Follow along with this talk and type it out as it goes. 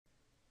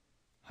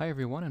Hi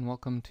everyone, and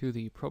welcome to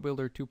the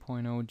ProBuilder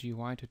 2.0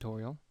 GUI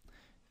tutorial.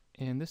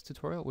 In this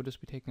tutorial we'll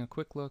just be taking a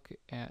quick look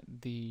at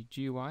the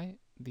GUI,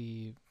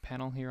 the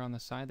panel here on the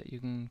side that you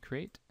can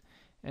create,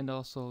 and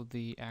also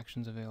the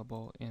actions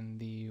available in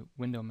the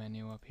window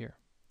menu up here.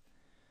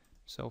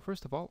 So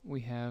first of all,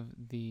 we have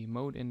the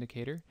mode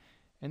indicator,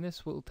 and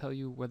this will tell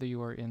you whether you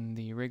are in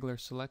the regular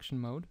selection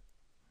mode,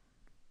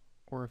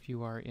 or if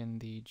you are in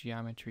the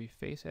geometry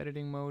face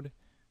editing mode,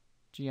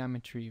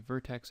 geometry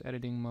vertex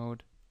editing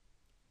mode,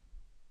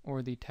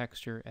 or the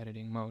texture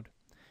editing mode.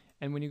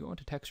 And when you go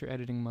into texture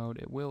editing mode,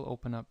 it will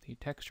open up the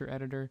texture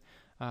editor.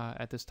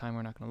 At this time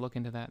we're not going to look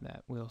into that.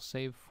 That will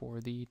save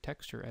for the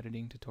texture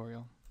editing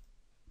tutorial.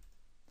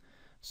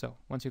 So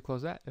once you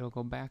close that, it'll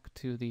go back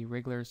to the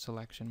regular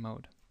selection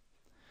mode.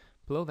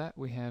 Below that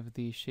we have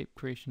the shape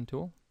creation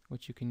tool,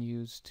 which you can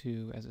use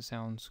to, as it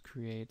sounds,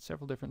 create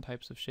several different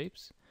types of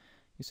shapes.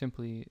 You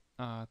simply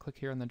click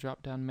here on the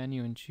drop down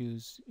menu and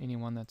choose any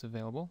one that's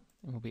available,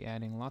 and we'll be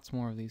adding lots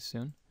more of these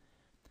soon.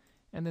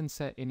 And then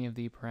set any of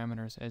the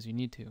parameters as you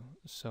need to.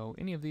 So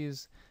any of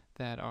these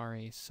that are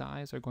a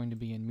size are going to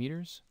be in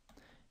meters,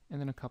 and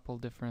then a couple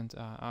different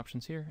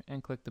options here,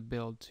 and click the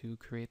build to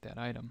create that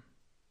item.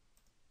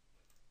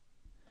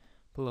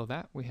 Below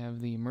that we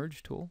have the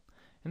merge tool,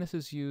 and this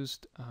is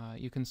used,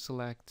 you can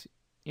select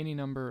any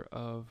number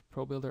of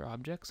ProBuilder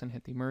objects and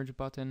hit the merge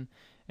button,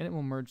 and it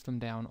will merge them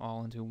down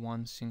all into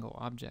one single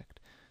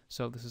object.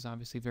 So this is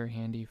obviously very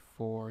handy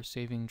for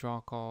saving draw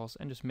calls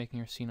and just making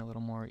your scene a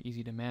little more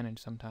easy to manage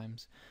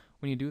sometimes.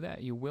 When you do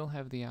that, you will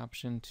have the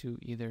option to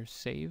either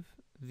save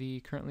the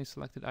currently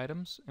selected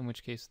items, in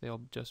which case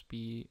they'll just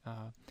be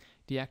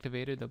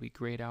deactivated, they'll be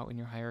grayed out in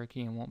your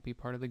hierarchy and won't be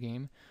part of the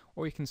game,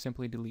 or you can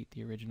simply delete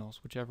the originals,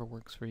 whichever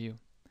works for you.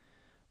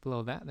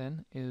 Below that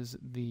then is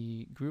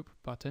the group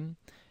button,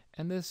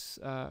 and this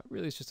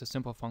really is just a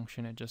simple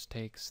function. It just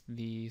takes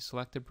the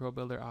selected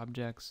ProBuilder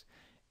objects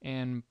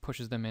and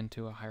pushes them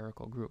into a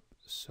hierarchical group.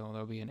 So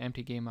there'll be an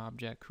empty game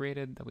object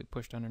created that we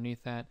pushed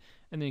underneath that,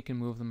 and then you can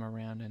move them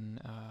around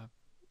and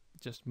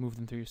just move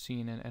them through your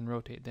scene and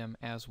rotate them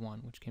as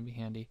one, which can be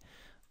handy.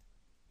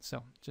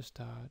 So just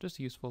a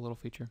useful little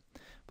feature.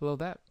 Below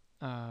that,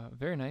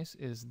 very nice,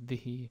 is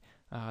the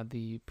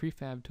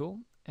Prefab tool,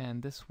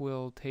 and this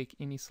will take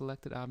any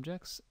selected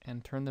objects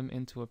and turn them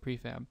into a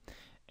prefab.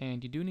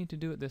 And you do need to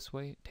do it this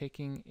way,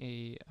 taking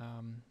a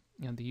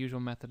the usual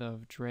method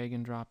of drag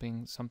and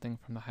dropping something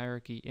from the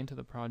hierarchy into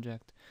the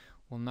project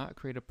will not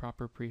create a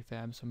proper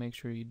prefab, so make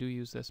sure you do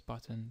use this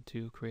button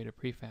to create a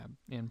prefab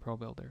in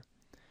ProBuilder.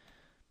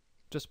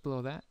 Just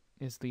below that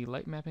is the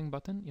light mapping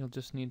button. You'll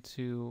just need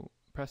to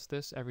press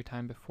this every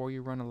time before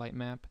you run a light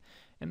map,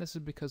 and this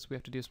is because we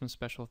have to do some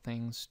special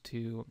things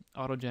to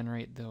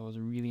auto-generate those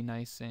really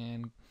nice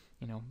and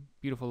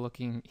beautiful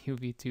looking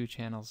UV2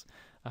 channels,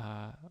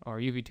 or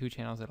UV2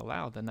 channels that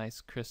allow the nice,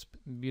 crisp,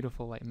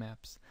 beautiful light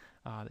maps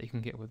that you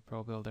can get with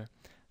ProBuilder.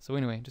 So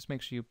anyway, just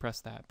make sure you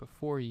press that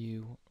before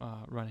you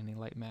run any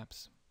light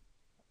maps.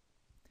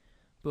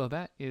 Below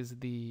that is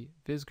the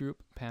Viz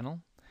Group panel,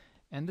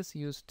 and this is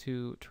used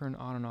to turn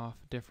on and off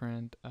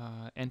different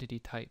entity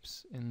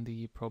types in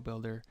the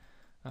ProBuilder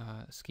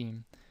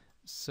scheme.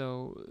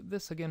 So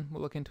this, again,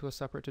 we'll look into a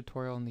separate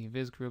tutorial in the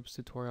Viz Groups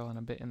tutorial and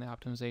a bit in the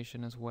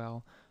optimization as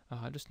well.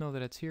 Just know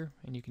that it's here,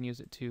 and you can use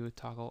it to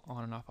toggle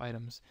on and off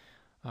items.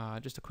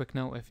 Just a quick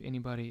note, if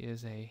anybody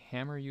is a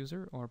Hammer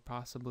user, or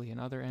possibly in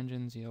other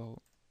engines,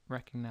 you'll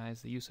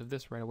recognize the use of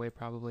this right away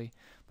probably,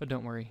 but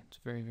don't worry, it's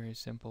very, very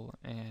simple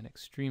and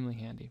extremely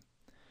handy.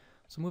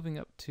 So moving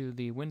up to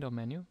the window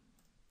menu,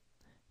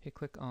 hit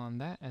click on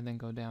that and then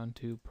go down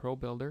to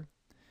ProBuilder.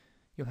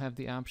 You'll have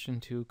the option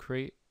to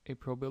create a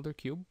ProBuilder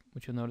cube,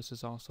 which you'll notice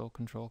is also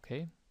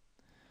Control-K.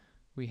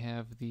 We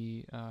have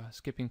the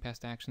skipping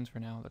past actions for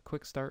now, the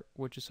quick start,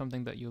 which is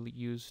something that you'll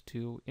use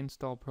to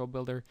install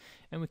ProBuilder,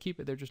 and we keep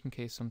it there just in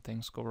case some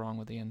things go wrong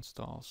with the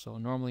install, so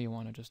normally you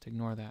want to just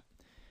ignore that.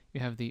 You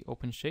have the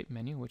open shape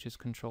menu, which is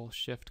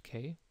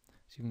Control-Shift-K,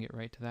 so you can get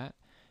right to that,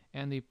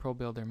 and the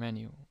ProBuilder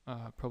menu,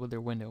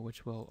 ProBuilder window,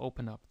 which will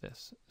open up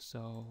this.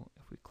 So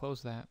if we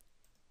close that,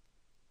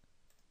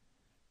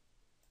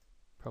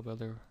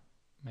 ProBuilder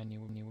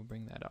menu will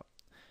bring that up.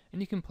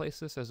 And you can place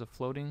this as a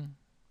floating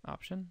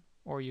option,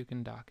 or you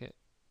can dock it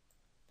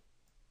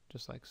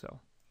just like so.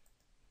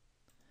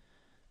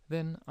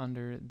 Then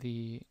under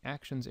the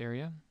actions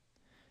area,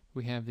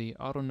 we have the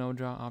auto no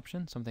draw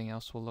option, something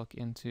else we'll look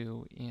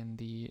into in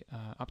the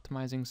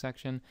optimizing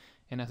section.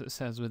 And as it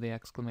says with the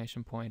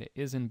exclamation point, it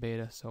is in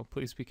beta, so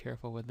please be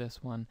careful with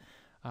this one.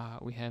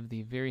 We have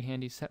the very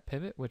handy set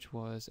pivot, which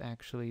was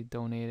actually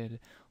donated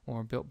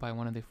or built by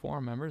one of the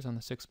forum members on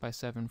the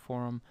 6x7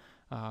 forum,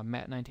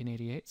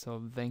 Matt1988,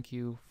 so thank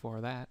you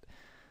for that.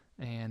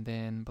 And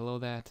then below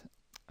that,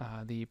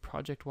 the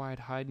project-wide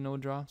hide no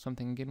draw,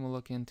 something again we'll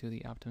look into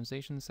the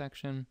optimization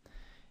section.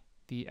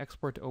 The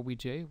export to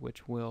OBJ,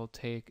 which will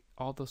take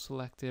all the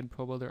selected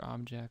ProBuilder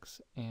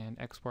objects and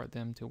export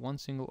them to one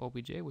single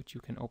OBJ, which you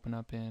can open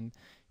up in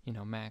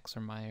Max or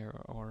Maya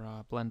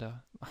or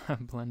Blender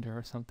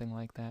or something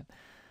like that.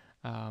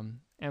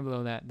 And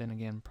below that, then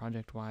again,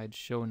 project-wide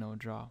show no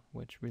draw,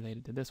 which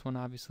related to this one,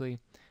 obviously,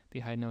 the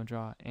hide no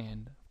draw,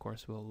 and of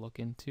course we'll look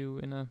into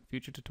in a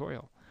future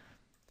tutorial.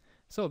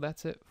 So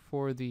that's it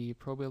for the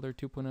ProBuilder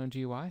 2.0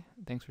 GUI.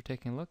 Thanks for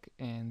taking a look,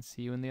 and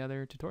see you in the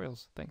other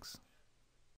tutorials. Thanks.